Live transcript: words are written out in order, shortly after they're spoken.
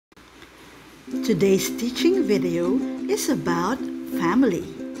Today's teaching video is about family.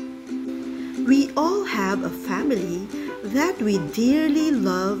 We all have a family that we dearly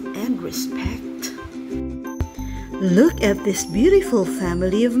love and respect. Look at this beautiful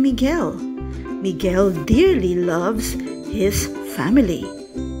family of Miguel. Miguel dearly loves his family.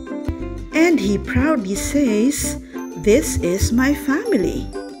 And he proudly says, "This is my family."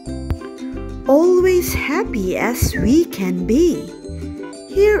 Always happy as we can be.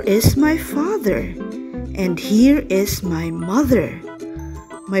 Here is my father, and here is my mother,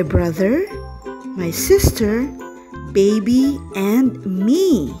 my brother, my sister, baby, and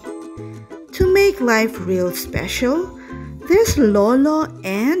me. To make life real special, there's Lolo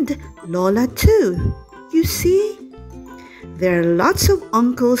and Lola too. You see? There are lots of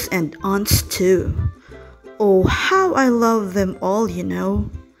uncles and aunts too. Oh, how I love them all, you know.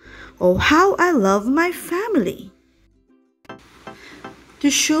 Oh, how I love my family. To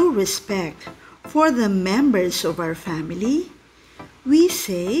show respect for the members of our family, we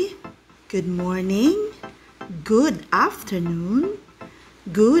say good morning, good afternoon,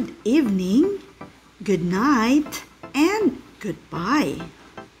 good evening, good night, and goodbye.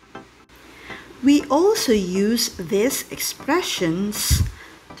 We also use these expressions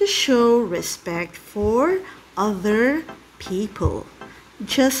to show respect for other people,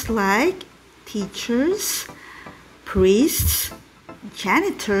 just like teachers, priests,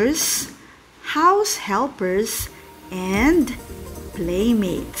 janitors, house helpers, and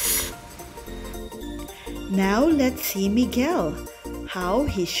playmates. Now let's see Miguel, how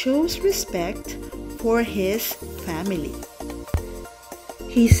he shows respect for his family.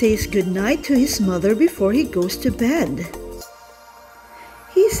 He says goodnight to his mother before he goes to bed.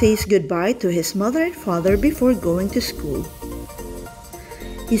 He says goodbye to his mother and father before going to school.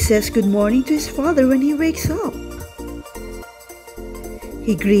 He says good morning to his father when he wakes up.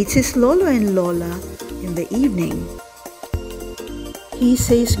 He greets his Lolo and Lola in the evening. He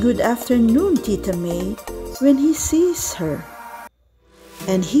says good afternoon, Tita May, when he sees her.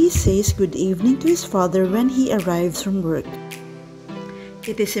 And he says good evening to his father when he arrives from work.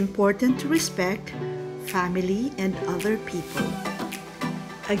 It is important to respect family and other people.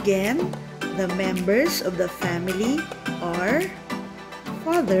 Again, the members of the family are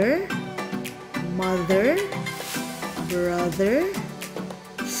father, mother, brother,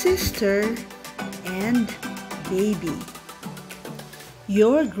 sister, and baby.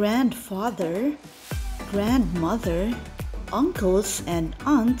 Your grandfather, grandmother, uncles, and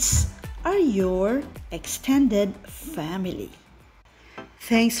aunts are your extended family.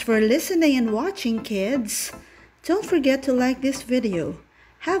 Thanks for listening and watching, kids. Don't forget to like this video.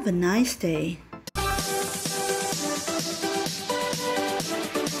 Have a nice day.